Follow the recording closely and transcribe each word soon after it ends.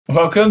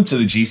Welcome to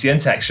the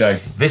GCN Tech Show.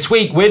 This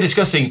week we're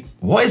discussing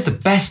what is the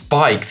best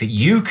bike that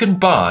you can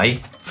buy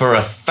for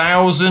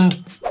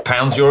 £1,000,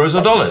 euros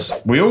or dollars.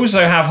 We also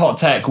have hot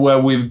tech where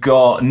we've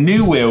got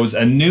new wheels,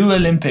 a new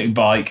Olympic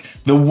bike,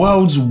 the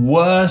world's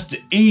worst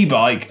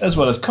e-bike, as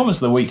well as comments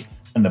of the week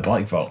and the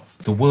bike vault.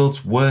 The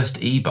world's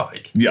worst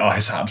e-bike? Yeah,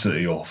 it's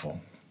absolutely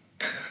awful.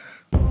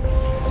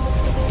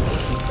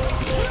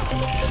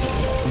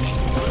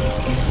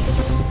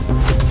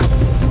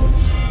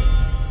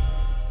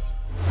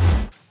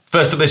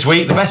 First up this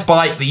week, the best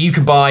bike that you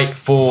can buy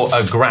for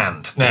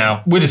 £1,000.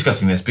 Now, we're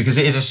discussing this because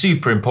it is a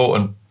super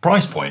important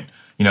price point.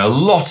 You know, a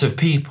lot of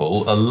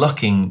people are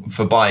looking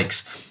for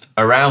bikes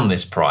around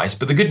this price,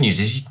 but the good news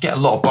is you can get a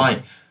lot of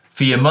bike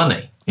for your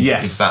money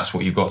if that's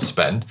what you've got to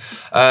spend.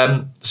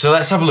 So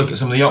let's have a look at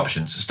some of the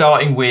options,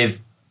 starting with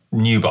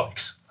new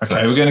bikes.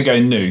 Okay, we're going to go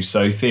new,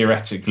 so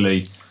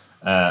theoretically,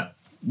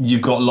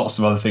 you've got lots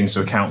of other things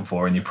to account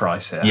for in your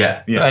price here.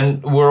 Yeah,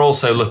 and we're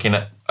also looking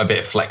at a bit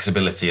of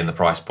flexibility in the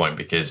price point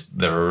because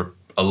there are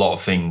a lot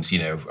of things, you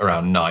know,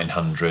 around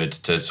 900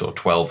 to sort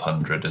of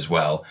 1200 as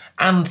well.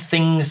 And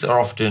things are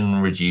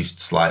often reduced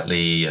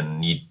slightly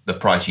and the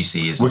price you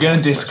see is... We're going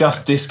to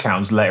discuss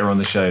discounts later on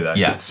the show though.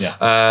 Yeah.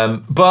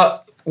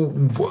 But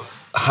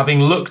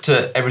having looked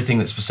at everything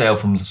that's for sale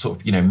from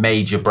sort of, you know,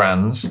 major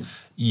brands,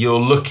 you're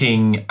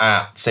looking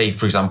at, say,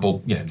 for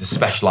example, you know, the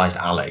Specialized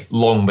Alley,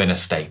 long been a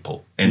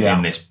staple in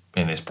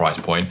this price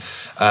point.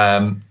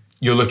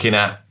 You're looking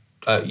at,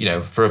 you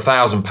know, for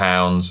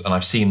 £1,000, and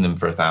I've seen them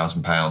for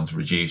 £1,000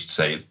 reduced,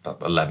 say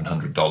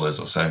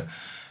 $1,100 or so.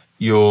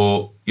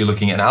 You're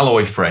looking at an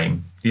alloy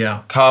frame,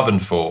 carbon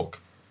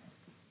fork,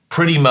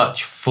 pretty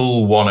much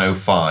full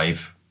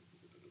 105.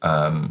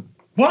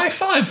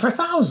 105 for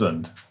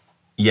 $1,000.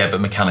 Yeah, but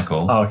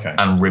mechanical. Oh, okay.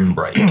 And rim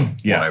brake,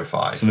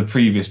 105. So the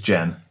previous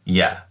gen.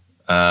 Yeah,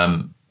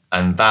 and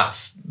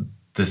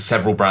there's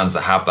several brands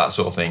that have that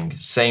sort of thing.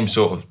 Same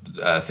sort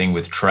of thing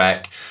with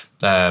Trek.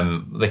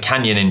 The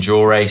Canyon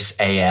Endurace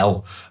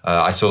AL,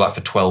 I saw that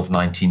for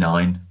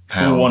 £12.99.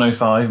 Full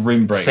 105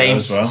 rim brake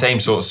as well. Same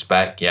sort of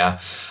spec, yeah.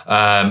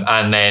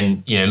 And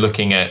then, you know,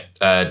 looking at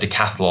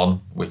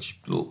Decathlon, which,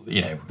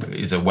 you know,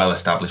 is a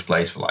well-established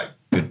place for like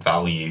good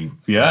value,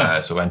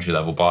 sort of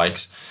entry-level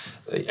bikes.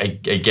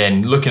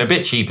 Again, looking a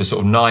bit cheaper,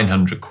 sort of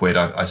 900 quid.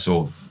 I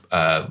saw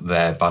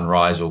their Van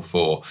Rysel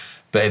for,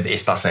 but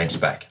it's that same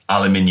spec,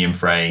 aluminium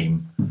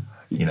frame.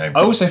 You know,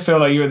 I also feel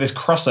like you're at this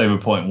crossover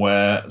point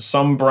where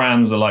some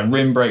brands are like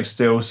rim brakes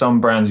still, some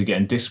brands you're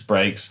getting disc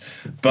brakes.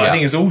 But I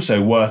think it's also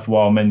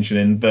worthwhile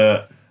mentioning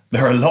that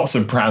there are lots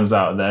of brands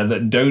out there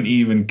that don't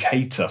even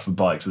cater for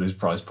bikes at this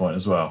price point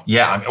as well.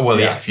 Yeah,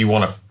 if you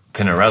want a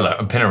Pinarello,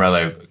 and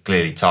Pinarello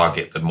clearly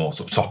target the more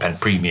sort of top-end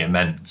premium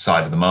end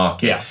side of the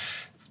market. Yeah.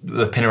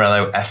 The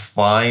Pinarello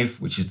F5,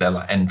 which is their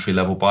like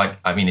entry-level bike,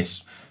 I mean,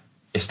 it's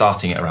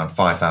starting at around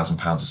 £5,000 or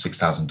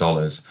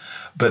 $6,000,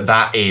 but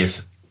that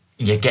is...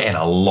 You're getting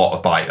a lot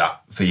of bike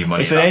for your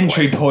money. It's an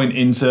entry point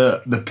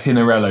into the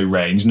Pinarello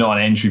range, not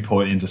an entry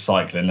point into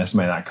cycling. Let's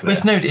make that clear.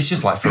 Well, it's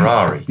just like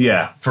Ferrari.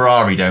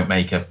 Ferrari don't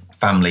make a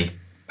family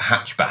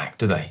hatchback,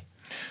 do they?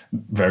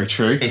 Very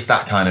true. It's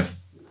that kind of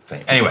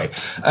thing. Anyway,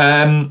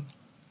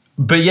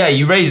 but yeah,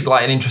 you raised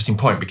like an interesting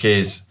point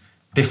because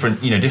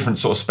different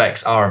sort of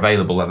specs are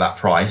available at that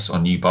price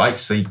on new bikes.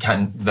 So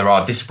there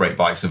are disc brake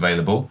bikes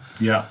available.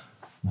 Yeah.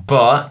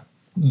 But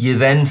you're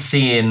then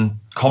seeing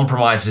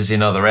compromises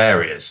in other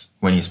areas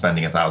when you're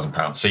spending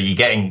 £1,000. So you're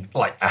getting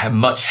like a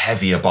much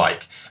heavier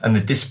bike, and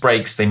the disc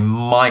brakes, they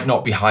might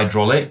not be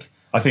hydraulic.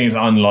 I think it's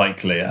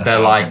unlikely. They're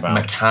like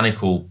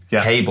mechanical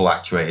cable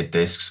actuated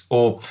discs,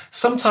 or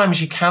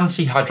sometimes you can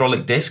see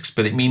hydraulic discs,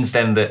 but it means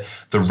then that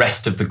the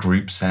rest of the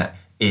group set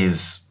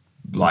is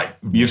like...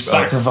 You've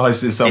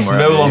sacrificed it somewhere. It's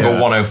no longer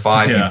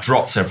 105, you've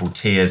dropped several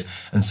tiers,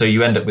 and so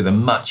you end up with a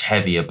much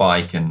heavier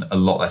bike and a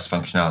lot less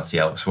functionality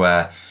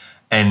elsewhere.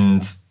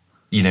 And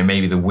you know,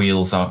 maybe the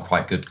wheels aren't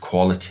quite good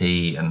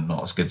quality and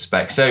not as good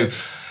specs. So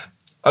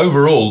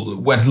overall,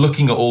 when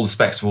looking at all the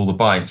specs of all the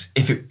bikes,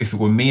 if it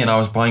were me and I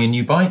was buying a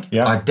new bike,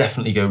 I'd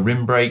definitely go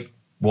rim brake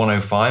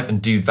 105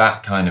 and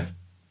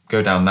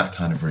go down that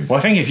kind of route. Well,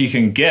 I think if you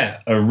can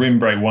get a rim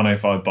brake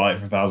 105 bike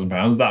for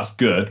 £1,000, that's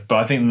good. But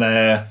I think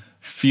they're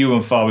few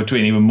and far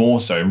between, even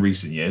more so in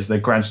recent years. They're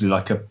gradually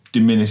like a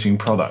diminishing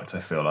product, I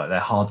feel like. They're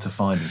hard to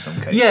find in some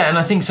cases. Yeah, and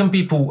I think some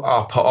people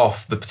are put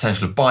off the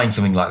potential of buying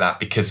something like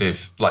that because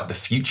of like the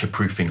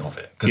future-proofing of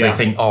it. Because they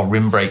think, oh,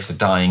 rim brakes are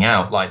dying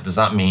out. Like, does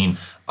that mean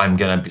I'm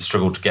going to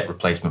struggle to get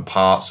replacement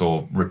parts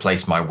or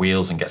replace my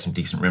wheels and get some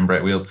decent rim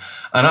brake wheels?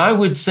 And I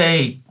would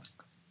say,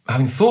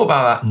 having thought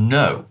about that,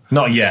 no.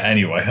 Not yet,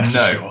 anyway. That's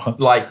sure.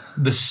 Like,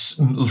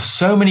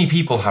 so many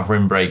people have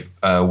rim brake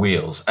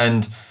wheels,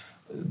 and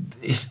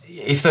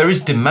if there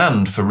is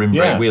demand for rim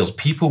brake wheels,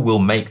 people will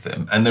make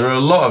them. And there are a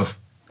lot of,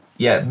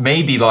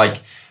 maybe like,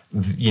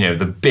 you know,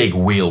 the big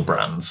wheel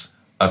brands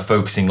are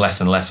focusing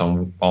less and less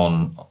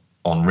on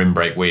rim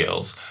brake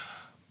wheels.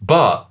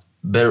 But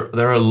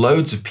there are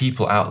loads of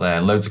people out there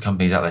and loads of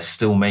companies out there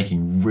still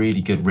making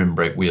really good rim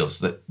brake wheels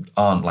that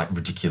aren't like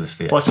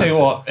ridiculously expensive. Well, I'll tell you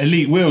what,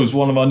 Elite Wheels,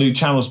 one of our new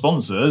channel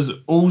sponsors,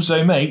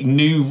 also make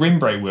new rim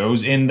brake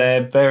wheels in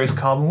their various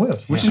carbon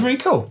wheels, which is really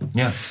cool.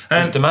 Yeah,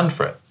 there's demand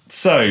for it.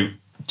 So,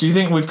 do you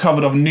think we've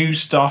covered off new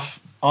stuff?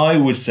 I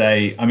would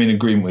say, I'm in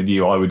agreement with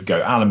you, I would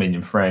go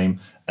aluminium frame,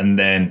 and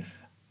then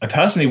I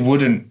personally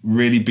wouldn't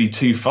really be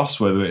too fussed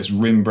whether it's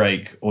rim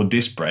brake or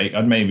disc brake.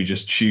 I'd maybe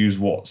just choose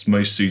what's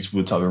most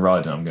suitable type of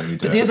riding I'm going to be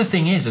doing. But the other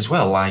thing is as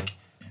well, like,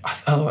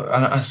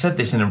 I said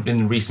this in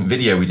a recent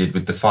video we did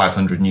with the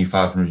 500 new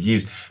 500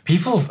 used.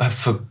 People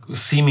have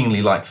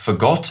seemingly like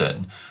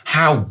forgotten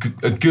how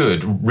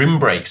good rim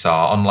brakes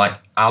are on like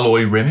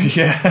alloy rims.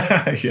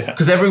 Yeah.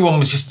 Because everyone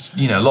was just,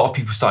 a lot of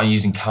people started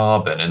using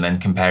carbon and then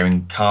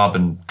comparing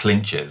carbon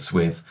clinchers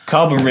with...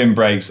 Carbon rim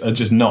brakes are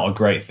just not a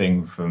great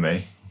thing for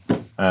me.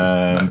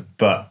 No.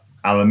 But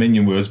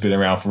aluminium wheels been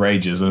around for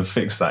ages and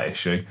fixed that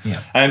issue.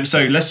 Yeah.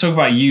 So let's talk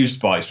about used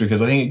bikes,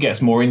 because I think it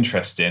gets more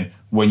interesting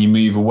when you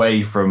move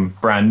away from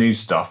brand new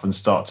stuff and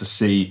start to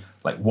see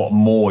like what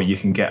more you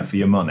can get for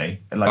your money.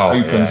 It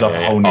opens up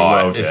a whole new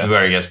world. This is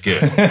where it gets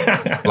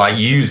good. Like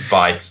used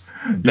bikes,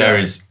 there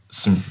is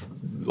some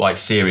like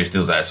serious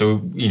deals there. So,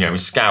 we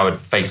scoured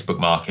Facebook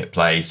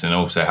Marketplace and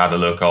also had a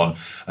look on,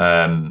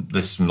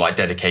 there's some like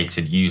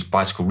dedicated used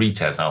bicycle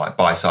retailers now, like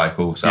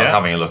Bicycle. So I was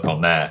having a look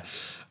on there.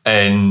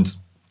 And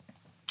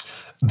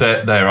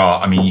there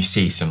are, you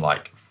see some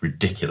like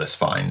ridiculous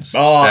finds.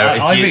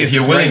 If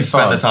you're willing to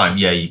spend the time,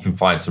 you can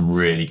find some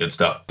really good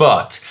stuff.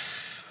 But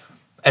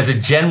as a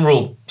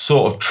general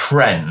sort of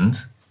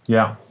trend,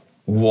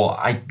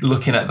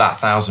 looking at that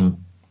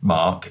 1,000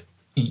 mark,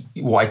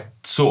 what I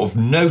sort of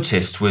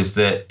noticed was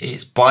that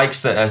it's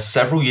bikes that are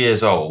several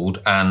years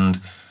old, and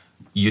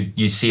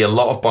you see a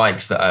lot of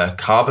bikes that are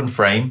carbon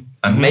frame,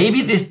 and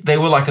maybe they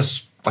were like a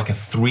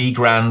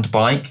 $3,000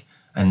 bike,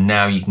 and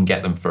now you can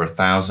get them for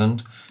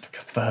 1,000.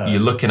 You're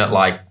looking at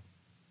like,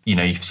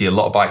 you see a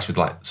lot of bikes with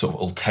like sort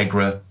of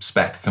Ultegra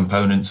spec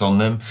components on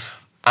them,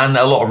 and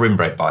a lot of rim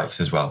brake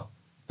bikes as well.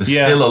 There's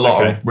still a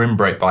lot of rim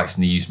brake bikes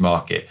in the used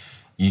market.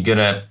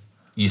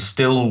 You're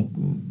still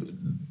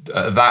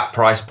at that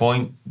price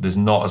point, there's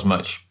not as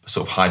much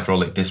sort of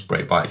hydraulic disc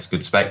brake bikes,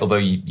 good spec, although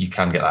you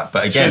can get that.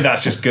 But again,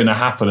 that's just going to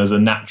happen as a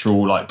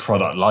natural like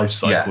product life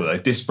cycle. Though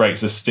disc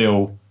brakes are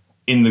still,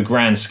 in the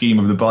grand scheme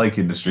of the bike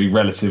industry,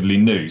 relatively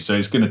new. So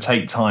it's going to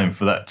take time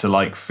for that to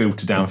like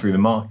filter down through the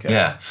market.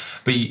 Yeah,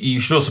 but you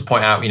should also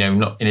point out,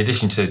 not, in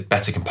addition to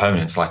better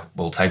components like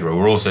Ultegra,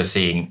 we're also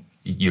seeing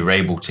you're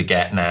able to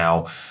get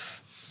now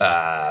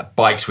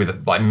bikes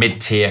with like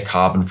mid-tier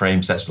carbon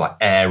frame sets with like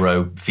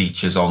aero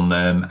features on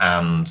them,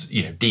 and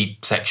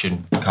deep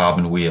section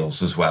carbon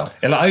wheels as well.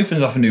 It like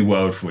opens up a new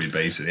world for you,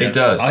 basically. It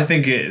does. I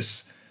think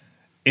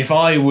if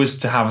I was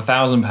to have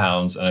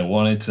 £1,000 and I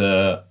wanted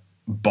to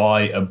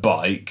buy a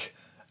bike,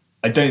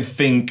 I don't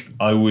think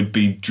I would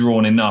be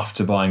drawn enough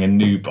to buying a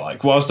new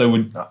bike. Whilst I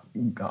would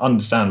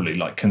understandably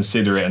like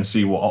consider it and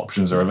see what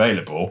options are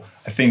available,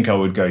 I think I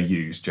would go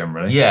used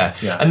generally. Yeah.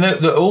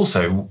 And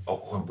also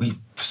we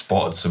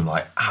spotted some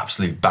like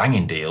absolute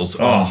banging deals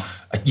on,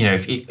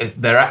 if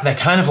they're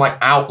kind of like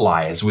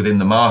outliers within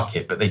the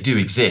market, but they do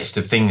exist,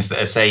 of things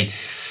that are, say,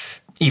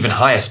 even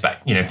higher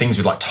spec, things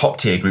with like top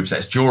tier group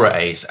sets, Dura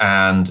Ace,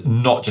 and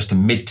not just a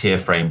mid-tier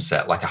frame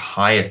set, like a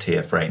higher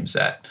tier frame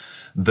set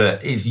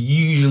that is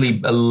usually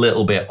a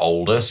little bit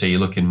older. So you're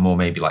looking more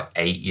maybe like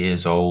 8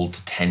 years old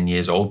to 10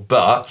 years old,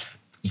 but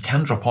you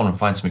can drop on and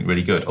find something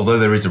really good. Although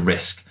there is a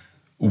risk.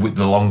 With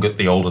the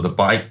older the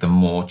bike, the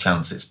more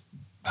chance it's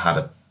had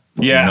a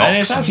knocks. And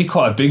it's actually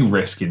quite a big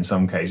risk in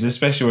some cases,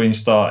 especially when you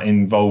start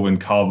involving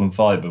carbon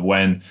fibre,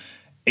 when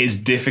it's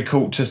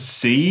difficult to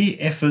see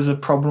if there's a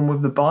problem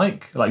with the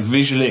bike. Like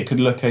visually it could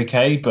look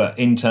okay, but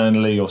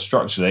internally or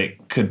structurally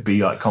it could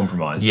be like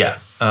compromised. Yeah.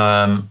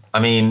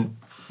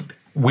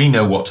 We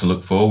know what to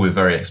look for. We're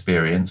very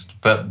experienced,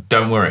 but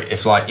don't worry.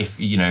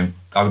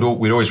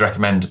 We'd always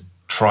recommend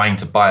trying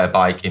to buy a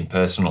bike in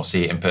person or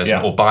see it in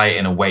person, or buy it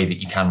in a way that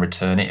you can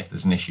return it if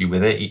there's an issue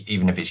with it,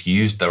 even if it's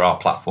used. There are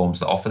platforms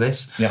that offer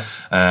this,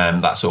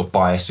 that sort of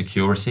buyer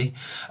security.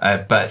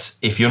 But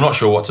if you're not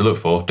sure what to look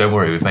for, don't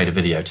worry. We've made a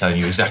video telling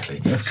you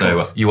exactly.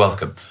 So you're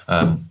welcome.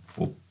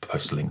 We'll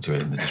post a link to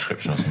it in the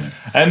description or something.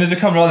 And there's a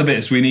couple of other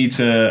bits we need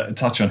to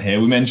touch on here.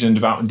 We mentioned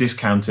about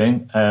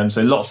discounting.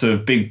 So lots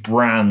of big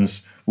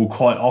brands will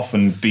quite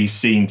often be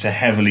seen to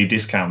heavily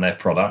discount their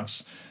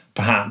products,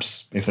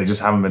 perhaps if they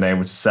just haven't been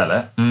able to sell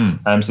it.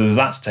 So there's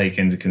that to take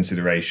into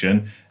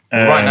consideration.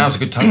 Right now is a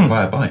good time to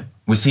buy a bike.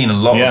 We're seeing a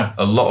lot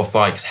of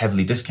bikes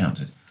heavily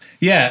discounted.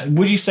 Yeah.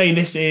 Would you say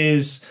this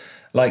is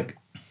like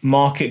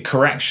market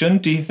correction,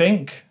 do you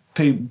think?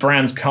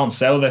 Brands can't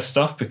sell their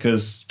stuff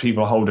because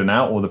people are holding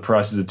out or the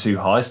prices are too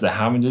high, so they're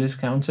having to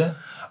discount it?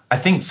 I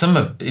think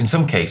in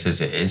some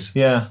cases it is.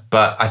 Yeah.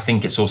 But I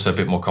think it's also a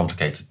bit more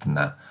complicated than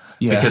that.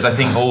 Yeah. Because I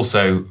think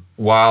also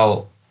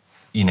while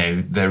you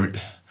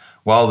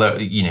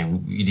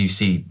do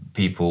see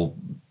people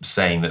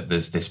saying that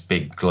there's this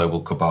big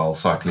global cabal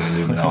cycling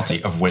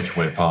Illuminati of which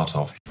we're part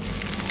of.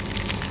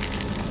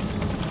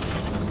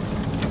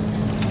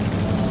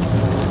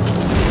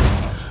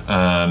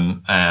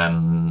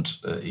 and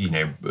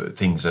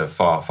things are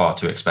far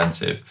too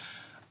expensive.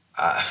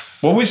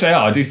 Well, which they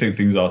are. I do think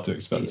things are too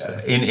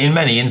expensive. In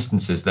many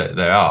instances that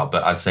there are,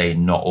 but I'd say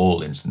not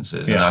all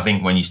instances. And I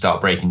think when you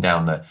start breaking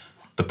down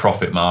the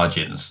profit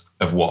margins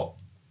of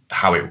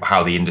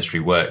how the industry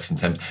works in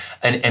terms,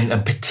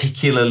 and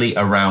particularly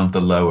around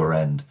the lower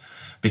end,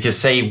 because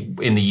say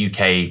in the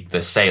UK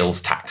the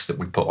sales tax that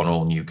we put on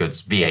all new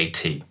goods,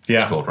 VAT,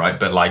 it's called, right?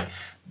 But like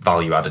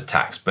value added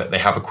tax, but they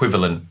have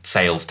equivalent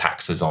sales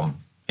taxes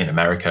in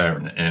America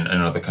and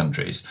in other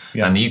countries,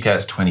 and in the UK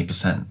that's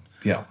 20%.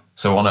 Yeah.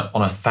 So on a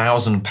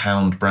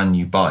 £1,000 brand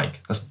new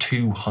bike, that's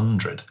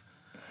 200.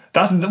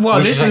 This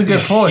is a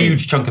good point.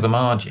 Huge chunk of the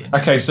margin.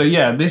 Okay, so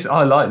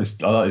I like this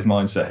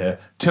mindset here.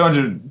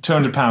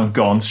 £200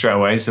 gone straight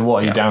away. So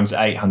what are you down to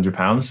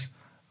 £800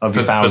 of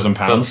your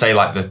 £1,000? Say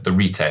like the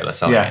retailer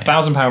selling it.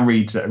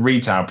 £1,000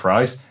 retail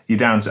price. You're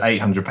down to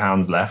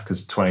 £800 left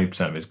because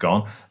 20% of it's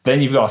gone.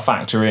 Then you've got to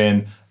factor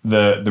in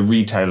the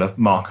retailer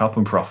markup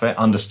and profit.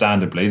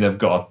 Understandably, they've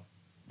got to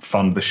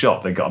fund the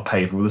shop. They've got to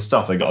pay for all the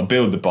stuff. They've got to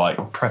build the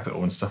bike, prep it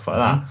all and stuff like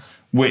that.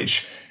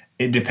 Which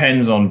it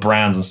depends on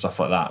brands and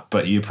stuff like that.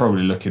 But you're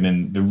probably looking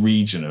in the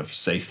region of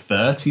say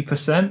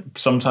 30%,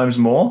 sometimes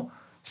more.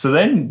 So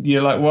then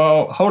you're like,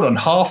 well, hold on,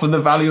 half of the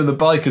value of the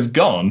bike is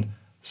gone.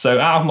 So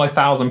out of my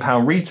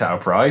 £1,000 retail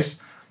price,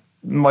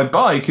 my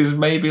bike is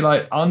maybe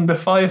like under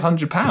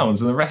 £500, and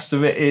the rest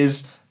of it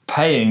is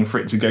paying for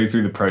it to go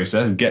through the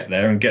process, get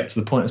there, and get to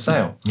the point of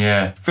sale.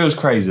 Yeah, feels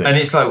crazy. And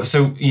it's like,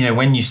 so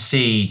when you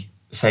see,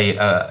 say,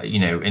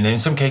 and in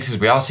some cases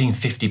we are seeing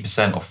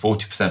 50% or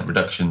 40%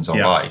 reductions on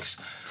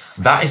bikes.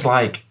 That is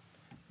like,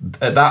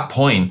 at that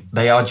point,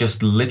 they are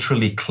just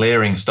literally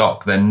clearing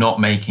stock. They're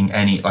not making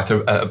any, like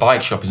a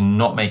bike shop is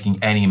not making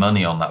any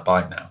money on that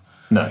bike now.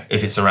 No.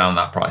 If it's around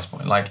that price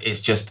point. Like,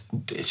 it's just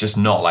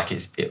not like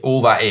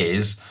all that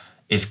is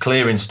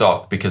clearing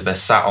stock because they're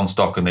sat on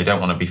stock and they don't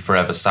want to be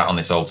forever sat on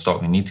this old stock.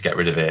 They need to get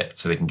rid of it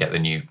so they can get the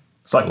new.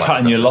 It's like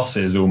cutting your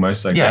losses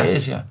almost, I guess. Yeah, it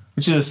is, yeah.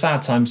 Which is a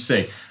sad time to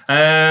see.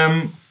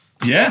 Well,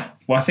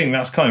 I think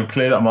that's kind of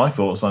cleared up my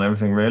thoughts on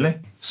everything, really.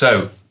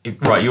 So,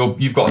 right,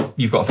 you've got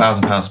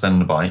 £1,000 spent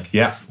on a bike.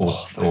 Yeah. Or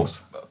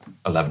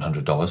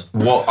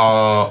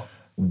 $1,100.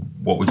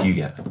 What would you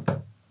get?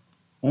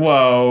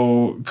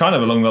 Well, kind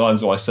of along the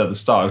lines of what I said at the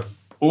start,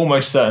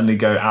 almost certainly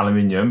go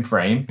aluminium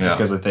frame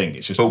because I think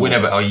it's just. But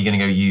are you going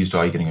to go used or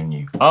are you going to go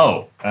new?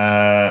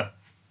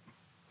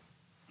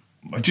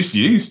 Just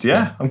used,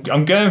 yeah.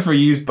 I'm going for a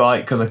used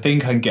bike because I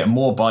think I can get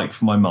more bike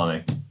for my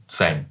money.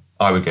 Same.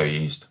 I would go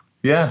used.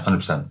 Yeah.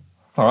 100%.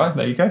 All right,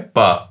 there you go.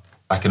 But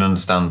I can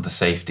understand the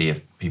safety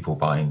of people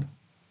buying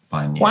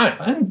new. Well,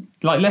 and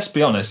let's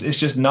be honest, it's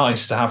just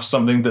nice to have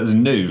something that's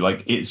new.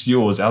 Like, it's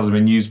yours, it hasn't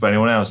been used by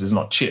anyone else. It's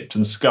not chipped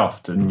and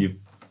scuffed, and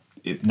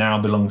it now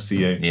belongs to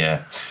you.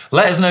 Yeah.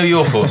 Let us know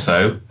your thoughts,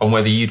 though, on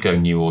whether you'd go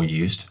new or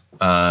used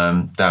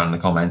down in the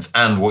comments,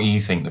 and what you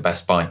think the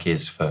best bike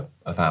is for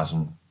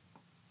 £1,000.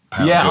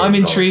 Yeah, I'm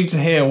intrigued to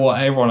hear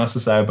what everyone has to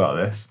say about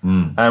this.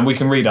 And we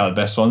can read out the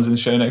best ones in the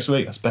show next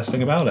week. That's the best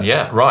thing about it.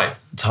 Yeah, right.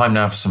 Time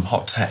now for some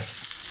hot tech.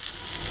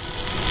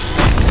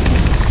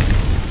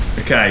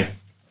 Okay.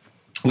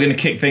 We're going to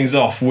kick things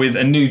off with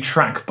a new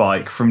track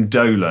bike from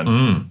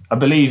Dolan. I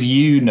believe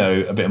you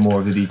know a bit more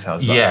of the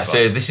details about this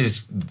so this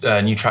is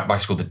a new track bike.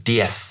 It's called the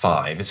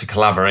DF5. It's a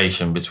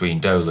collaboration between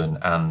Dolan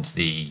and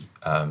the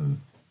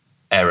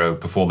aero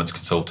performance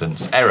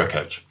consultants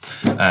Aerocoach,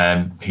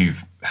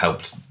 who've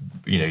helped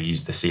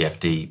use the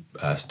CFD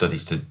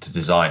studies to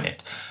design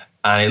it.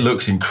 And it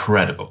looks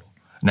incredible.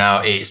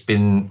 Now, it's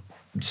been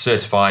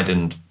certified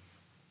and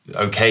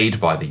okayed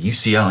by the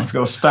UCI. It's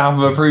got a stamp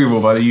of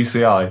approval by the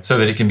UCI. So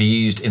that it can be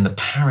used in the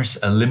Paris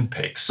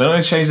Olympics. They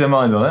don't change their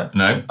mind on it?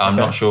 No, I'm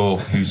not sure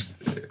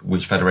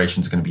which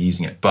federations are going to be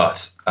using it.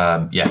 But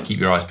keep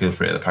your eyes peeled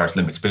for it at the Paris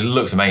Olympics. But it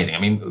looks amazing. I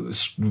mean,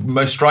 the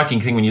most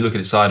striking thing when you look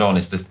at it side on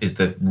is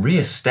the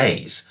rear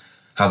stays.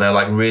 How they're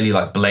like really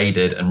like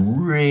bladed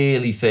and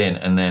really thin,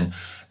 and then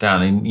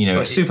down and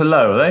Like super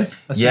low, are they?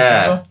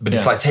 But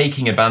it's like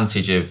taking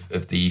advantage of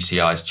the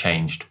UCI's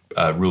changed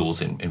rules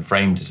in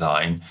frame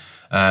design.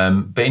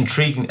 But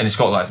intriguing, and it's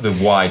got like the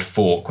wide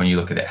fork when you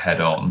look at it head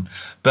on.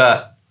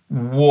 But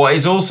what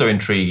is also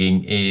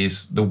intriguing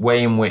is the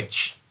way in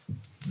which,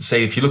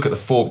 say, if you look at the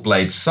fork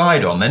blades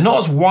side on, they're not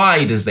as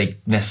wide as they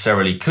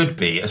necessarily could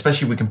be,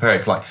 especially if we compare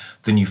it to like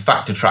the new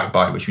Factor Track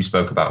bike, which we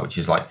spoke about, which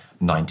is like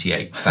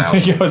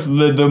 $98,000. It's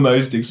the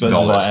most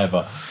expensive bike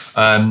ever.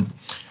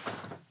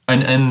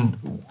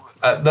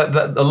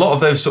 A lot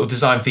of those sort of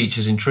design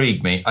features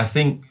intrigue me. I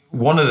think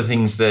one of the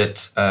things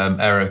that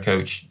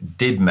Aerocoach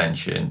did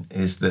mention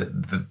is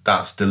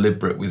that's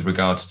deliberate with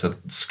regards to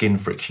skin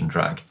friction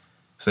drag.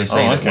 So they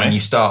say that when you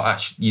start,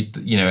 actually,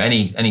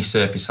 any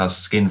surface has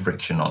skin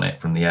friction on it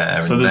from the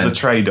air. So there's the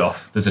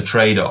trade-off. There's a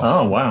trade-off.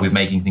 Oh, wow. With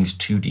making things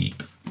too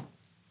deep,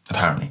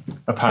 apparently.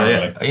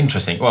 Apparently. So,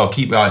 interesting. Well,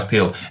 keep your eyes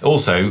peeled. It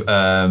also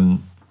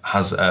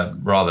has a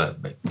rather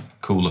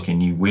cool-looking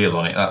new wheel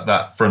on it.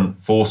 That front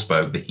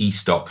four-spoke, the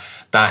E-stock,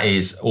 that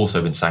is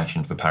also been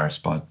sanctioned for Paris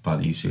by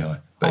the UCI.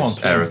 But it's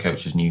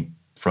Aerocoach's new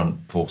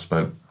front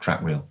 4-spoke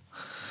track wheel.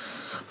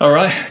 All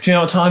right, do you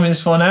know what time it is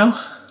for now?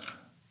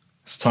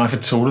 It's time for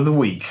Tool of the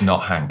Week. Not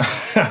Hank.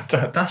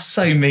 That's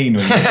so mean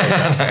when you say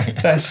that.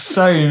 That's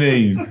so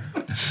mean.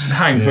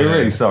 Hank, we're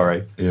really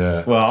sorry.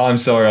 Yeah. Well, I'm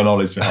sorry on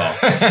Ollie's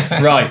behalf.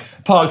 Right,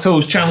 Park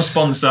Tools, channel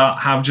sponsor,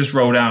 have just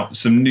rolled out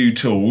some new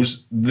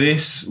tools.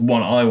 This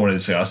one I wanted to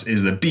discuss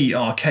is the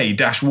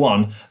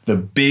BRK-1, the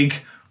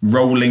big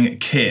rolling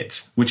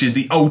kit, which is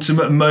the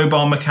ultimate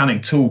mobile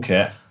mechanic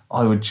toolkit.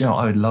 I would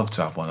love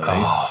to have one of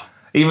these. Oh.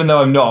 Even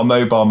though I'm not a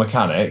mobile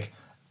mechanic,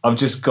 I've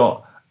just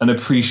got an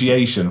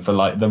appreciation for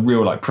like the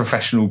real like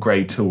professional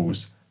grade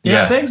tools.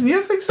 Yeah.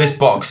 You think so? This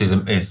box is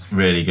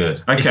really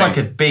good. Okay. It's like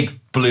a big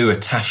blue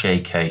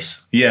attaché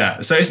case.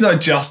 Yeah, so it's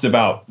not just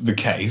about the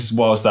case,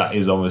 whilst that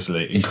is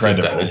obviously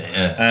incredible.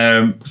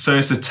 So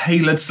it's a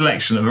tailored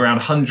selection of around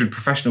 100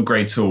 professional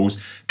grade tools,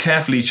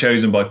 carefully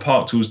chosen by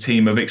Park Tools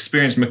team of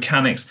experienced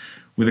mechanics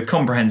with a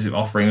comprehensive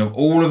offering of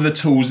all of the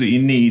tools that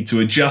you need to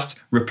adjust,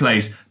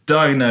 replace,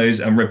 diagnose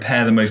and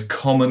repair the most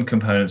common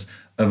components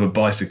of a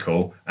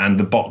bicycle. And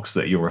the box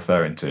that you're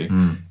referring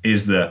to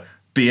is the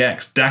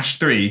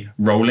BX-3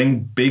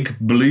 rolling big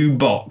blue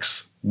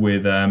box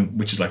with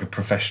which is like a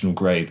professional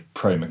grade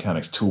pro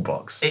mechanics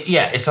toolbox.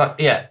 It's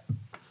like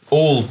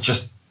all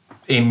just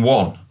in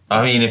one.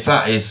 I mean, if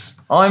that is,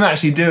 I'm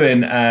actually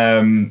doing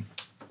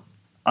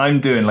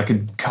I'm doing like a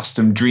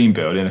custom dream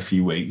build in a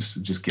few weeks,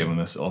 just giving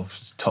this sort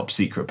of top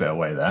secret bit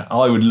away there.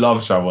 I would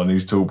love to have one of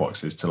these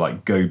toolboxes to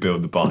like go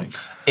build the bike.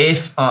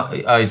 If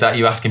is that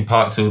you asking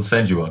Park Tool to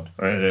send you one?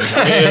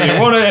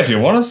 If you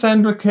want to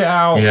send a kit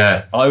out,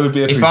 yeah, I would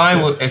be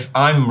appreciative. If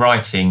I'm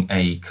writing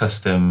a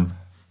custom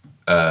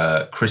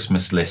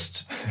Christmas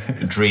list,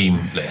 dream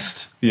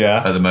list,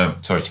 at the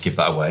moment. Sorry to give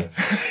that away,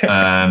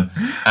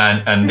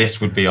 and this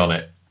would be on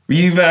it.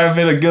 You better have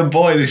been a good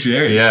boy this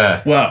year.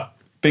 Yeah. Well.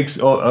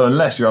 Or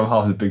unless your other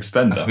half is a big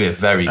spender. That would be a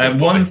very good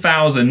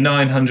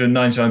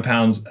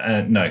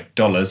 $1,999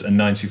 dollars and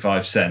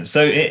 95 cents.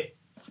 So it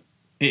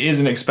is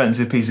an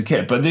expensive piece of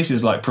kit, but this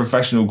is like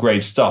professional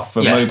grade stuff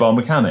for mobile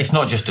mechanics. It's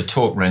not just a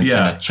torque wrench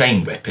and a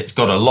chain whip. It's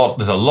got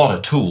there's a lot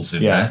of tools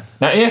in there.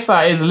 Now, if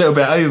that is a little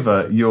bit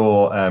over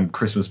your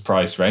Christmas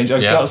price range,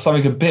 I've got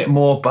something a bit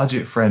more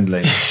budget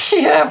friendly.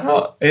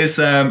 What? It's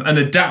an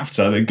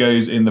adapter that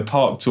goes in the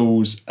Park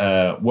Tools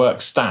work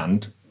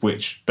stand,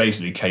 which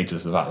basically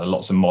caters to the fact that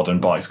lots of modern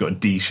bikes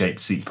got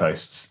D-shaped seat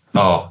posts.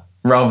 Oh.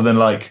 Rather than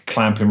like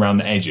clamping around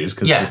the edges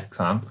because they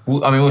clamp.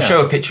 Well, I mean, we'll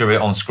show a picture of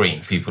it on screen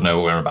if people know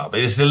what we're about.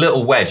 But it's a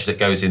little wedge that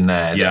goes in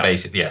there that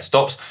basically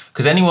stops.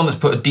 Because anyone that's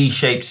put a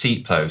D-shaped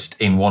seat post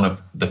in one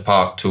of the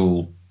Park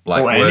Tool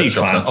like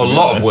workshop stands, a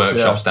lot of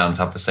workshop stands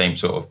have the same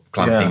sort of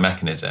clamping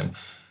mechanism.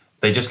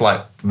 They just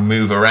like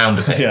move around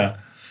a bit.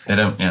 They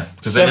don't,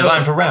 because they're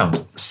designed for round.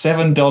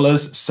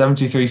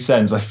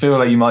 $7.73. I feel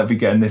like you might be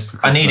getting this for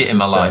Christmas. I need it in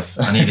my life.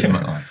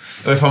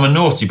 If I'm a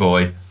naughty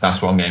boy,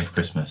 that's what I'm getting for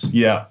Christmas.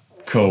 Yeah,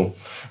 cool.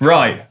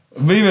 Right,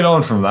 moving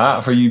on from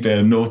that, for you being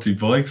a naughty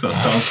boy, because that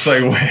sounds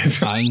so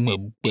weird. I'm a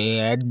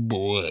bad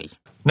boy.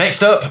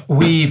 Next up,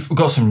 we've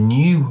got some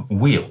new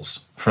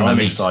wheels from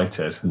I'm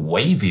excited.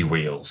 Wavy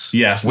wheels.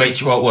 Yes.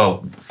 Which,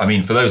 well, I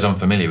mean, for those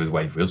unfamiliar with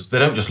wavy wheels, they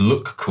don't just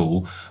look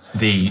cool.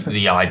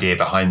 The idea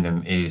behind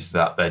them is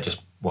that they're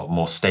just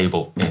more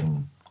stable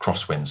in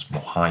crosswinds,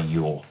 more high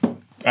yaw.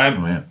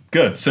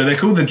 Good. So they're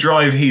called the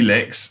Drive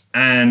Helix,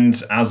 and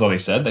as Ollie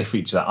said, they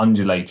feature that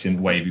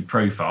undulating wavy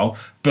profile.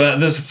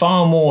 But there's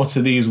far more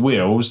to these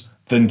wheels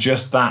than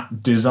just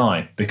that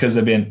design, because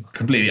they're being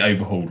completely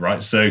overhauled,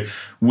 right? So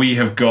we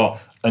have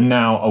got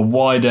now a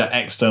wider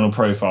external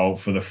profile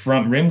for the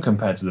front rim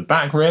compared to the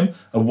back rim,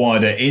 a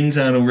wider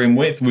internal rim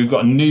width. We've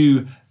got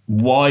new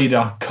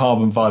wider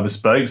carbon fibre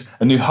spokes,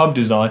 a new hub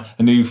design,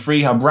 a new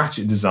free hub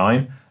ratchet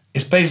design.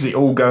 It's basically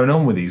all going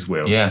on with these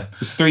wheels. Yeah.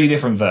 There's 3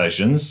 different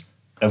versions,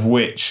 of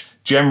which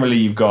generally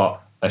you've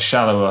got a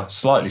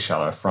slightly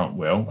shallower front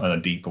wheel and a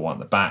deeper one at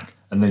the back,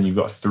 and then you've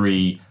got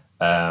 3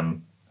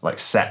 like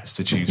sets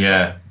to choose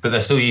from. But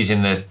they're still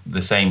using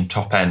the same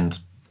top end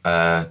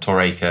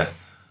Torreca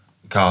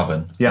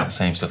carbon. Yeah. The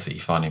same stuff that you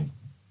find in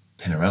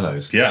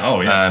Pinarellos.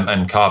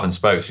 And carbon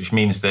spokes, which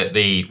means that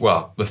the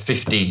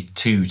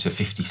 52 to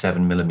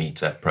 57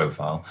 millimeter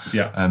profile,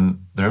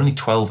 they're only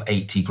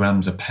 1280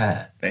 grams a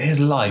pair. It is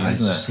light,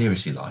 isn't it?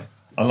 Seriously light.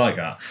 I like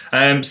that.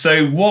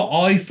 So what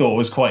I thought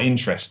was quite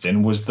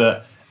interesting was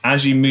that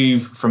as you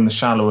move from the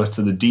shallower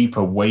to the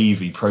deeper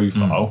wavy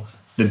profile,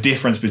 the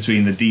difference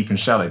between the deep and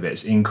shallow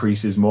bits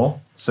increases more.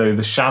 So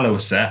the shallower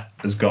set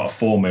has got a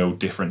 4 mil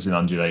difference in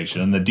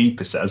undulation, and the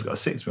deeper set has got a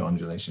 6 mil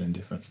undulation in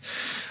difference.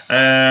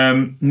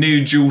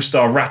 New dual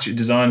star ratchet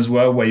design as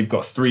well, where you've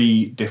got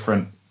 3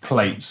 different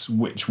plates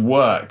which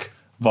work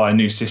via a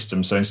new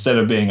system. So instead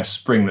of being a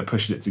spring that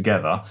pushes it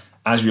together,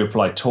 as you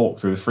apply torque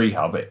through the free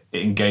hub, it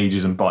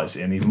engages and bites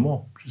it in even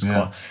more, which is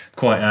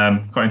quite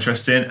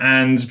interesting.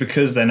 And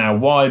because they're now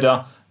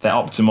wider, they're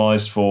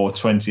optimised for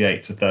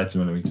 28 to 30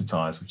 millimetre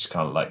tyres, which is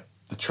kind of like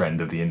the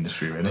trend of the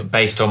industry, really.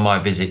 Based on my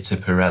visit to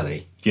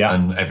Pirelli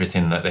and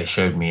everything that they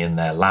showed me in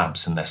their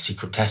labs and their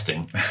secret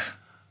testing,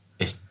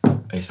 it's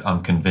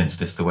I'm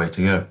convinced it's the way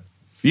to go.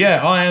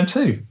 Yeah, I am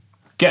too.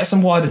 Get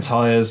some wider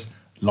tyres.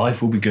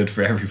 Life will be good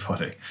for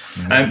everybody.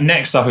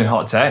 Next up in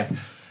hot tech,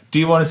 do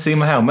you want to see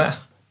my helmet?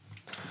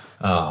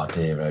 Oh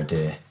dear, oh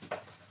dear.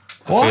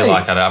 Why? I feel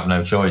like I'd have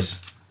no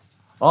choice.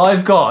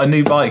 I've got a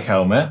new bike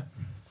helmet.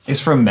 It's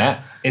from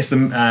Met. It's the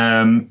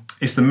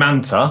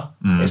Manta.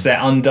 It's their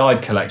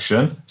undyed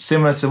collection,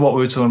 similar to what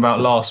we were talking about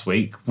last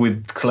week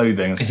with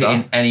clothing and Is stuff. it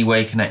in any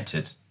way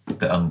connected,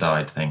 the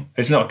undyed thing?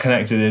 It's not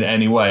connected in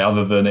any way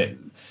other than it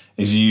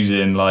is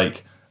using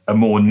like a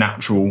more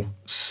natural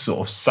sort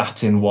of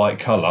satin white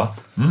colour.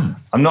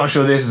 I'm not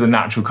sure this is a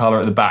natural colour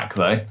at the back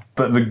though,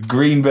 but the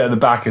green bit at the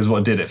back is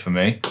what did it for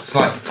me. It's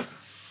like,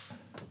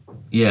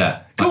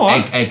 yeah, Go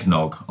like on.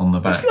 eggnog on the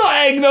back. It's not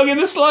eggnog in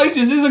the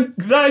slightest.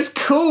 That is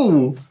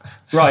cool.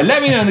 Right,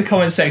 let me know in the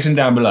comment section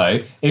down below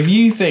if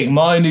you think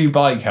my new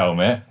bike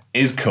helmet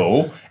is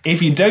cool.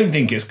 If you don't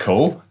think it's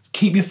cool,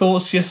 keep your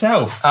thoughts to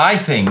yourself. I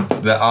think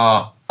that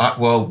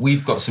well,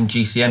 we've got some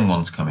GCN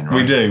ones coming, right?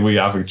 We do. We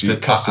have a So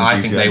custom I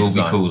GCN think they will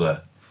design. be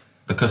cooler.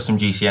 The custom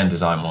GCN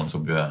design ones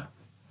will be better.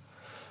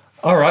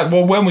 All right,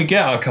 well, when we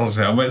get our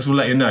custom helmets, we'll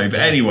let you know. But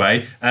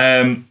anyway,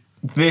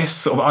 this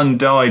sort of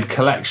undyed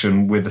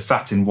collection with the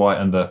satin white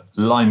and the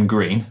lime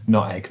green,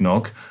 not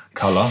eggnog,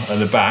 colour at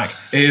the back,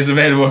 is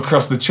available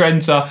across the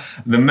Trenta,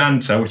 the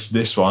Manta, which is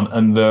this one,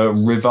 and the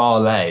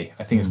Rivale.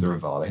 I think it's the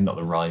Rivale, not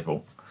the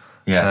Rival.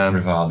 Yeah,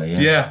 Rivale, yeah.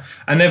 Yeah,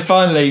 and then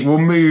finally, we'll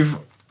move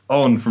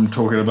on from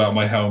talking about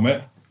my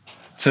helmet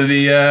to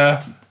the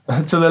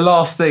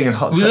last thing in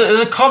hot tech. There's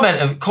a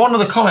comment, one of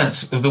the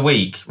comments of the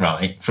week,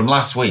 right, from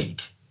last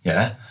week,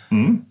 yeah,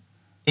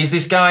 is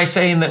this guy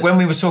saying that when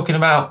we were talking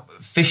about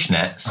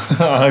fishnets,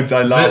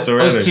 I laughed that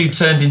already. us two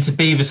turned into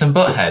Beavis and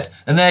Butthead,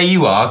 and there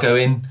you are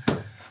going,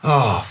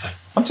 oh,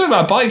 I'm talking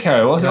about a bike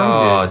carrier, wasn't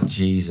I? oh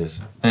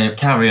Jesus.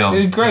 Carry on.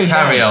 It's great,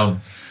 Carry man.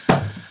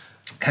 on.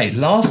 Okay,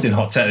 last in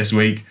hot tech this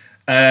week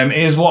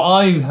is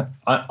what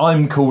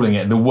I'm calling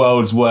it the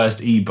world's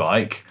worst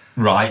e-bike.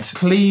 Right.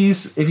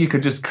 Please, if you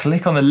could just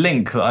click on the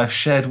link that I've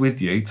shared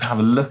with you to have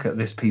a look at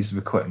this piece of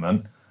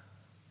equipment.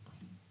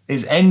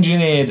 It's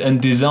engineered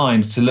and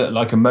designed to look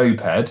like a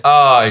moped.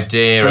 Oh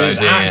dear, But oh it's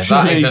dear. That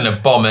actually- is an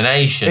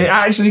abomination. It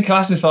actually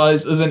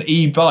classifies as an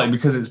e-bike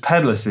because it's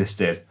pedal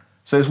assisted.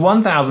 So it's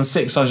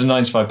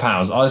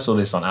 £1,695. I saw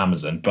this on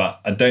Amazon,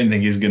 but I don't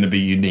think it's going to be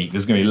unique.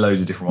 There's going to be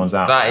loads of different ones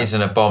out That there. is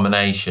an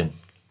abomination.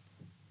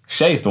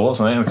 Share your thoughts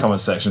on it in the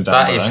comment section down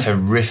That below. is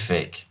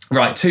horrific.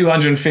 Right,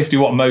 250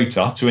 watt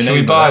motor to enable. Should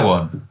we buy that.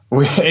 one?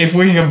 If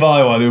we can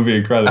buy one, it would be I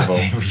incredible.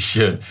 think we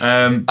should.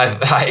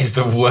 That is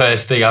the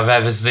worst thing I've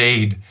ever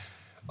seen.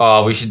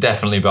 Oh, we should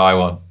definitely buy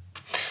one.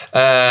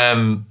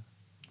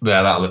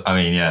 Yeah, I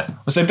mean, yeah.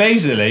 So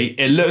basically,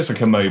 it looks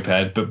like a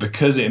moped, but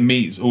because it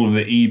meets all of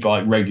the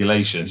e-bike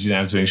regulations, you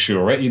don't have to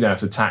insure it, you don't have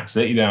to tax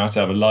it, you don't have to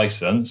have a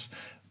license,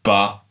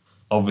 but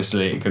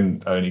obviously it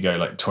can only go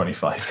like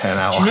 25k an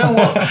hour. Do you know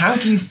what? How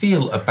do you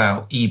feel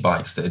about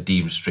e-bikes that are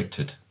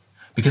de-restricted?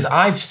 Because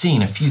I've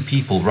seen a few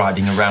people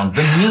riding around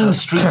the mean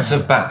streets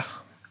of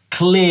Bath,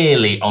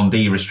 clearly on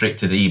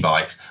de-restricted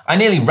e-bikes. I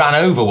nearly ran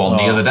over one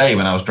the other day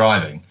when I was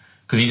driving,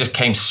 because he just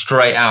came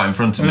straight out in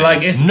front of me. Like,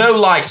 it's- no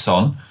lights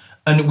on,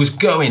 and it was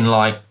going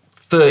like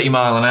 30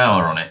 mile an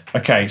hour on it.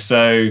 Okay,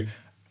 so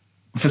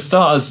for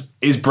starters,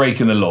 it's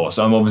breaking the law,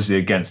 so I'm obviously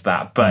against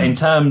that. But in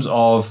terms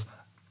of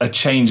a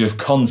change of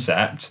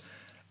concept,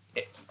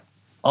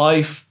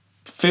 I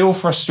feel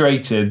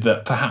frustrated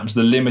that perhaps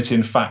the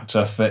limiting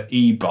factor for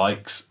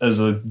e-bikes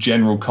as a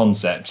general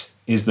concept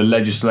is the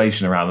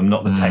legislation around them,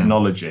 not the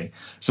technology.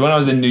 So when I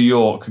was in New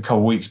York a couple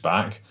of weeks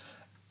back,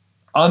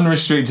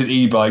 unrestricted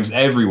e-bikes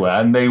everywhere,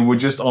 and they were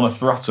just on a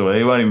throttle.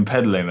 They weren't even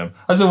pedaling them.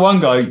 I saw one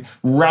guy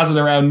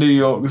razzing around New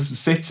York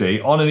City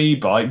on an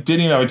e-bike,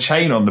 didn't even have a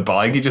chain on the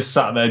bike. He just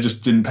sat there,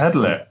 just didn't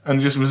pedal it, and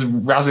just was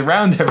razzing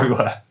around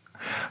everywhere.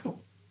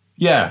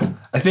 Yeah,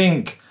 I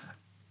think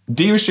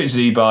de-restricted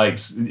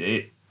e-bikes,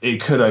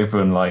 it could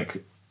open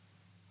like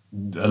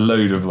a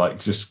load of like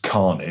just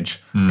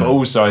carnage. But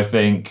also I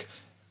think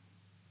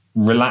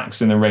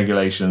relaxing the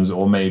regulations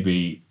or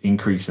maybe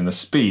increasing the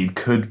speed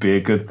could be a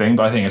good thing.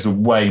 But I think it's a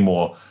way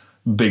more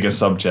bigger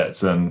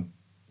subject than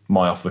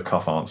my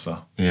off-the-cuff answer.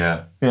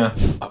 Yeah. Yeah.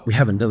 We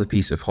have another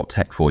piece of hot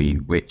tech for you,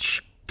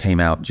 which came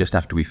out just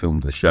after we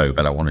filmed the show,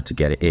 but I wanted to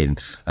get it in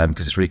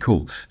because it's really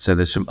cool. So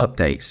there's some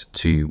updates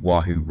to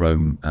Wahoo,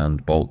 Roam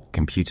and Bolt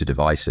computer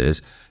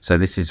devices. So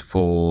this is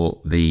for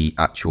the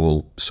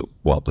actual,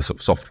 well, the sort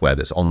of software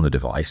that's on the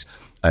device.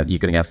 You're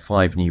going to have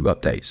 5 new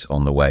updates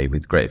on the way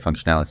with great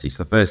functionality.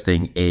 So the first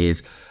thing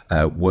is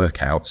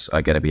workouts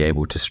are going to be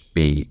able to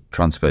be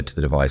transferred to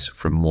the device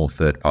from more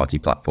third-party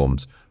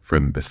platforms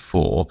from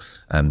before.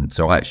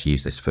 So I actually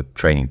use this for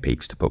Training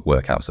Peaks to put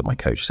workouts that my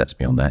coach sets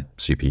me on there.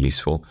 Super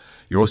useful.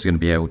 You're also going to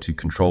be able to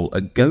control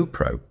a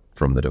GoPro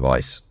from the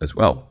device as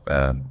well,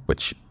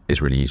 which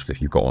is really useful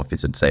if you've got one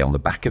fitted, say, on the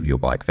back of your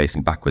bike.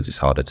 Facing backwards, it's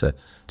harder to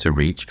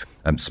reach.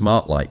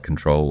 Smart light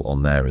control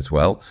on there as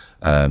well.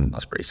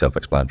 That's pretty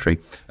self-explanatory.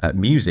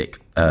 Music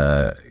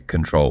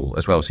control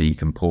as well, so you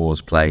can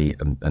pause, play,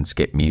 and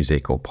skip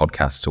music or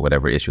podcasts or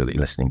whatever it is you're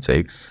listening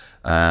to.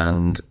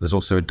 And there's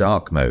also a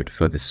dark mode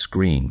for the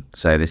screen.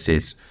 So this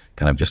is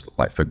kind of just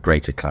like for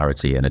greater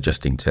clarity and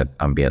adjusting to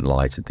ambient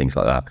light and things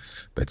like that.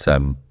 But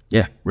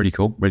yeah, really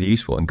cool, really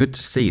useful, and good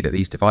to see that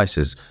these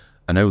devices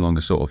are no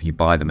longer sort of you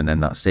buy them and then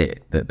that's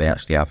it, that they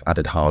actually have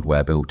added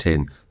hardware built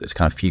in that's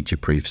kind of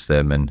future-proofs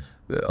them, and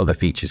other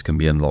features can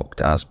be unlocked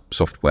as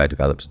software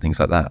develops and things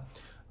like that.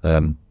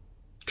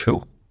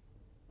 Cool.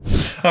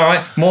 All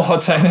right, more hot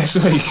take next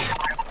week.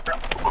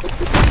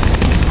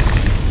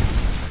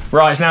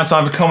 Right, it's now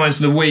time for comments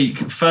of the week.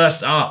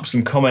 First up,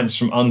 some comments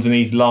from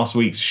underneath last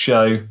week's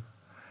show. You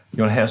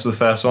want to hit us with the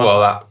first one? Well,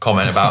 that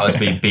comment about us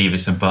being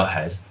Beavis and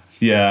Butthead.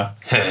 Yeah.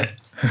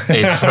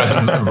 Is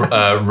from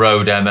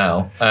Road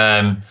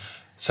ML.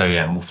 So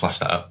yeah, we'll flash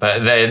that up. But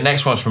the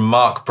next one's from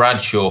Mark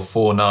Bradshaw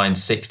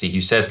 4960,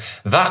 who says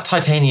that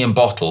titanium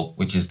bottle,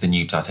 which is the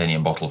new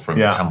titanium bottle from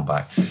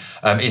Camelback,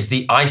 is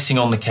the icing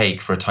on the cake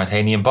for a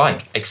titanium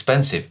bike.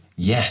 Expensive,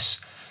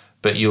 yes,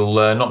 but you'll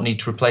not need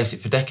to replace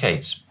it for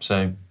decades.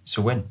 So it's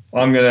a win.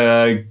 I'm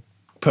gonna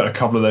put a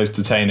couple of those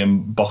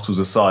titanium bottles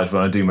aside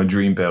when I do my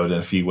dream build in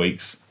a few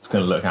weeks. It's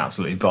going to look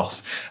absolutely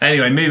boss.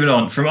 Anyway, moving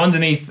on. From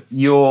underneath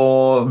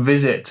your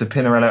visit to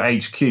Pinarello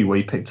HQ, where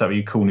you picked up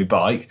your cool new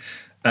bike,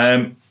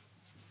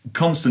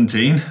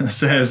 Constantine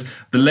says,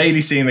 the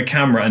lady seeing the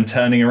camera and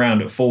turning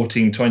around at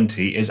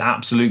 14:20 is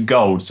absolute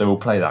gold, so we'll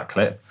play that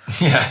clip.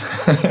 Yeah.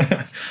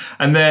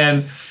 And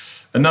then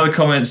another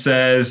comment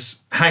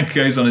says, Hank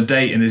goes on a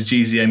date in his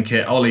GCN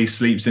kit, Ollie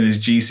sleeps in his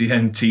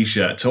GCN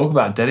t-shirt. Talk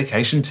about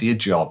dedication to your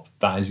job.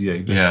 That is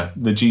you. Yeah.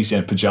 The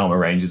GCN pyjama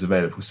range is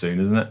available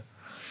soon, isn't it?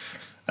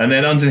 And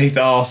then underneath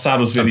our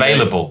saddles video...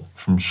 Available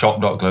from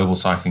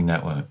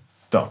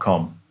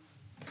shop.globalcyclingnetwork.com.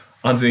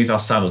 Underneath our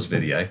saddles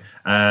video,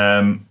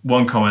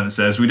 one comment that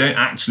says, we don't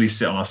actually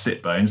sit on our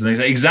sit bones. And they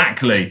say,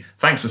 exactly,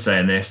 thanks for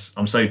saying this.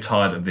 I'm so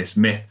tired of this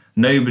myth.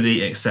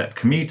 Nobody except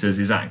commuters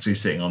is actually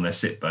sitting on their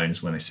sit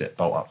bones when they sit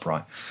bolt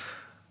upright.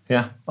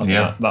 Yeah, I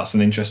think that's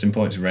an interesting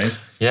point to raise.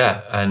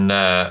 Yeah, and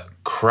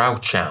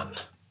Crouchan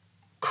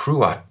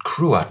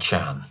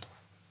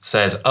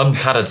says,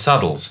 unpadded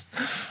saddles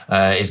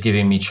is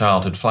giving me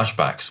childhood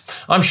flashbacks.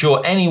 I'm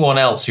sure anyone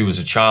else who was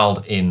a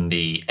child in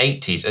the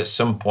 80s at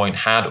some point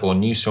had or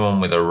knew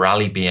someone with a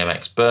Rally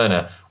BMX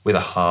burner with a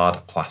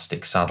hard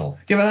plastic saddle.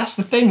 Yeah, but that's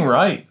the thing,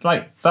 right?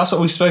 Like, that's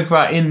what we spoke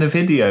about in the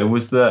video,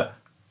 was that,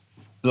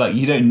 like,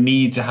 you don't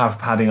need to have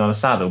padding on a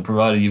saddle,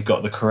 provided you've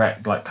got the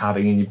correct, like,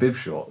 padding in your bib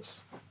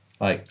shorts.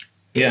 Like...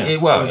 Yeah,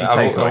 well,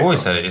 I've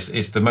always said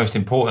it's the most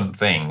important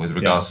thing with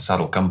regards to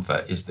saddle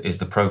comfort is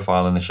the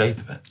profile and the shape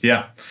of it.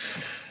 Yeah.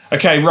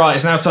 Okay, right,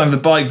 it's now time for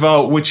the Bike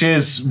Vault, which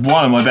is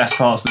one of my best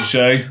parts of the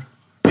show.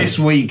 This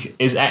week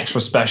is extra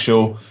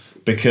special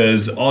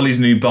because Ollie's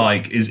new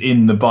bike is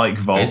in the Bike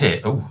Vault. Is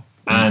it? Oh.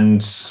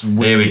 And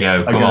here we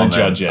go. Are going to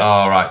judge it.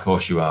 Oh, right, of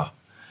course you are.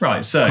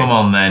 Right, so... Come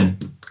on, then.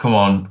 Come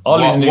on.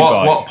 Ollie's new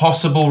bike. What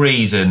possible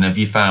reason have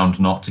you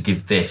found not to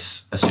give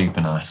this a super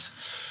nice?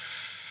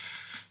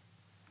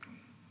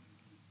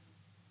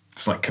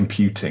 It's like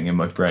computing in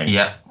my brain.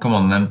 Yeah, come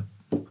on then.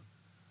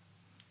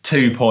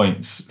 2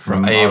 points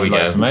from here we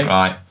go. To make.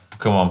 Right,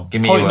 come on,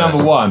 give me Point your number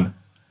worst. 1.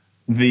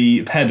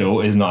 The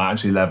pedal is not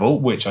actually level,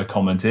 which I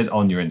commented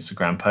on your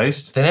Instagram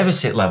post. They never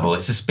sit level.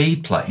 It's a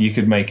speed play. You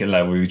could make it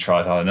level if you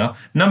tried hard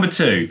enough. Number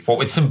 2. What,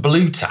 with some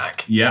blue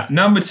tack? Yeah.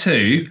 Number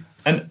 2.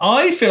 And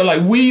I feel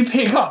like we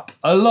pick up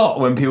a lot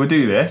when people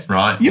do this.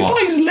 Right. Your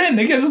bike's leant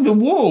against the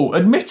wall,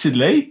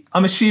 admittly.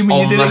 I'm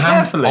assuming you did it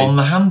carefully. On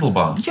the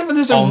handlebar. Yeah, but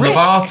there's a risk. On the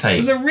bar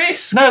tape. There's a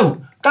risk.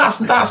 No,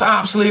 that's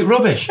absolute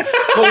rubbish.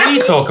 What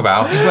we talk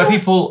about is where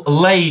people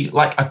lay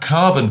like a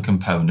carbon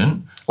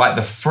component, like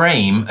the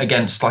frame,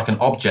 against like an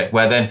object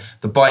where then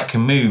the bike can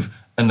move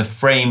and the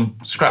frame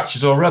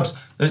scratches or rubs.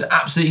 There's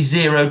absolutely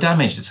zero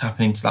damage that's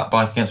happening to that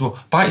bike against the wall.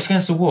 Bikes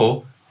against the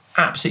wall,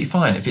 absolutely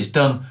fine. If it's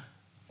done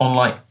on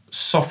like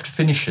soft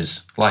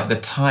finishes like the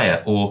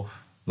tyre or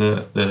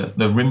the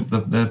rim,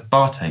 the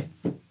bar tape.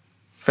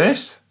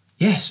 Finished?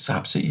 Yes, it's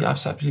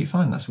absolutely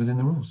fine. That's within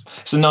the rules.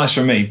 So nice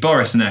from me.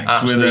 Boris next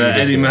Absolutely with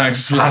Eddie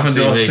Max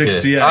Lavendor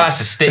 68. Oh,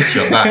 that's a stitch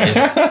up. That is.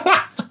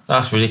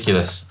 That's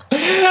ridiculous.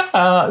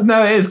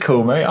 No, it is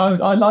cool, mate.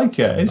 I like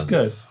it. It's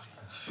good.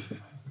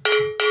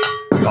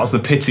 That's the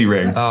pity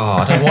ring. Oh,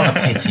 I don't want a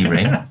pity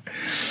ring.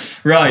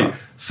 Right.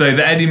 So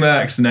the Eddie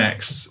Merckx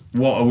next.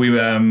 What are we?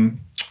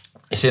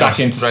 It's back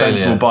into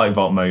sensible bike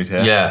vault mode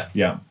here. Yeah.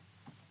 Yeah.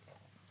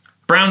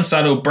 Brown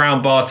saddle,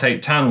 brown bar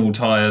tape, tan wall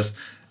tyres.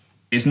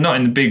 It's not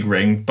in the big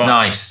ring, but...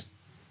 Nice.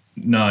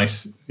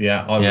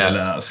 Yeah, I would let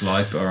that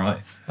slide, but all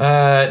right.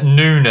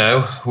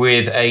 Nuno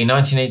with a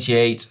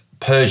 1988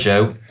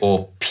 Peugeot,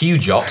 or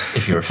Peugeot,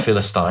 if you're a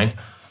Philistine,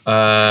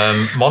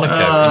 Monaco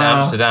in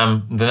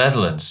Amsterdam, the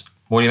Netherlands.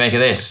 What do you make of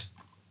this?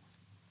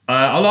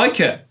 I like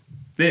it.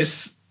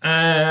 This...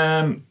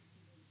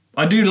 I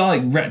I do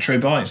like retro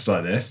bikes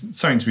like this.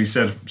 Something to be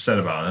said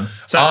about them.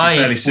 It's actually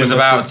fairly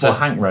similar to what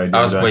Hank rode.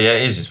 Well, yeah,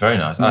 it is. It's very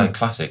nice.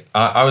 Classic.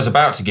 I was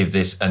about to give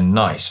this a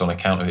nice on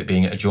account of it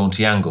being at a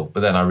jaunty angle,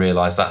 but then I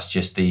realised that's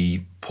just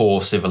the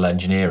poor civil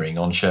engineering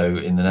on show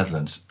in the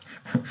Netherlands.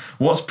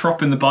 What's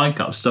propping the bike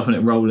up, stopping it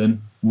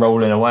rolling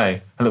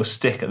away? A little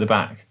stick at the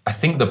back. I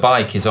think the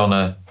bike is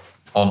on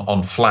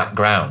flat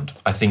ground.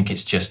 I think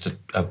it's just a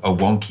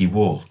wonky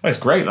wall. Oh, it's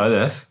great like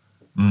this.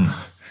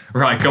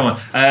 Right, come on.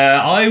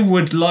 I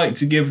would like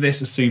to give this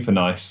a super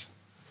nice.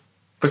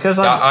 Because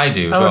I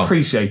do as well. I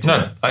appreciate it.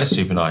 No, that is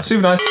super nice.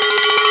 Super nice.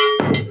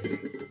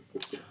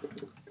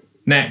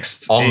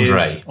 Next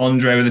is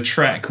Andre with a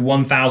Trek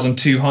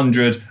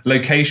 1200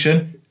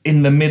 location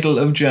in the middle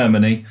of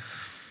Germany.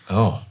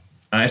 Oh.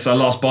 It's our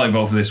last bike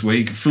vault for this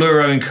week.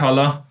 Fluoro in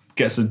colour.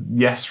 Gets a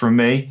yes from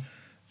me.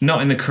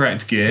 Not in the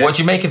correct gear. What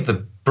do you make of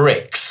the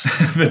bricks?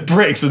 The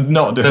bricks are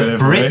not doing it. The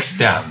brick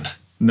stand.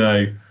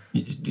 No.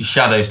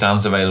 Shadow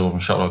stands available from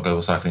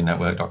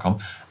shop.globalcyclingnetwork.com.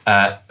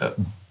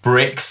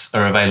 Bricks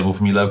are available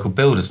from your local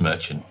builder's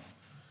merchant.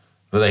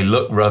 But they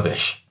look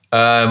rubbish.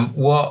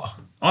 What?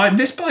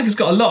 This bike has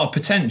got a lot of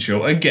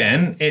potential.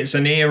 Again, it's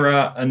an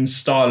era and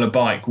style of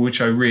bike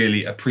which I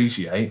really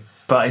appreciate,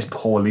 but it's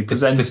poorly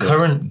presented. The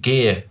current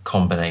gear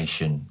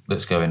combination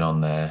that's going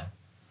on there,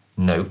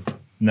 nope.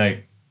 No.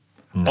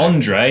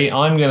 Andre,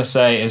 I'm going to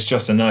say it's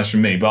just a nice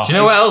from me. But do you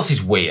know what else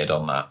is weird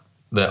on that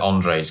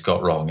Andre's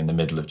got wrong in the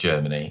middle of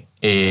Germany?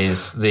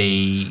 Is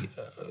the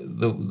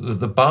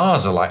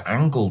bars are like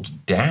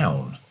angled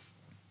down.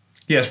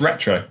 Yeah, it's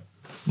retro.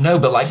 No,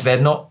 but like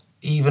they're not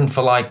even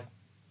for like.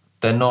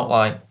 They're not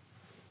like.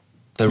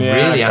 They're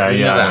really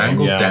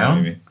angled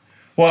down. Maybe.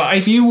 Well,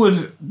 if you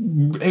would,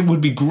 it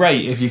would be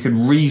great if you could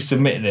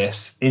resubmit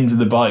this into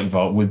the bike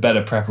vault with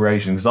better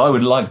preparation, because I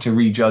would like to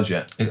rejudge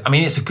it. I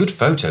mean, it's a good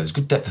photo. There's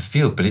good depth of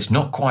field, but it's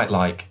not quite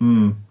like...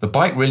 The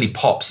bike really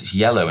pops. It's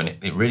yellow, and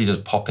it really does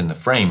pop in the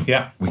frame.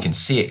 Yeah. We can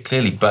see it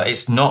clearly, but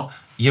it's not...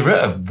 You're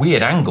at a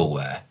weird angle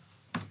there.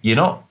 You're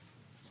not...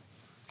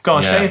 Go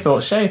on, share your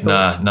thoughts.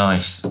 Nah,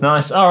 nice.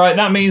 Nice. All right,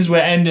 that means we're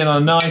ending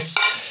on a nice...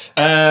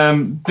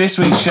 this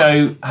week's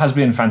show has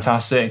been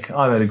fantastic.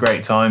 I've had a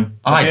great time.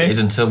 I did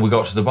until we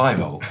got to the bike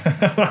vault.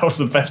 That was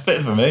the best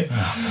bit for me.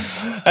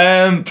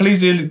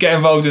 Please do get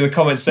involved in the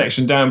comments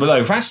section down below.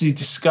 We've actually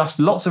discussed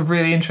lots of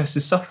really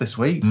interesting stuff this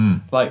week,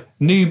 like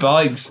new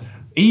bikes,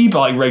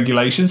 e-bike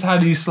regulations. How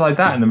do you slide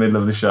that in the middle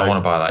of the show? I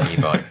want to buy that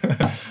e-bike.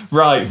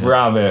 Right, we're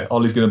out of it.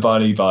 Ollie's going to buy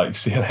an e-bike.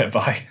 See you later.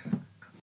 Bye.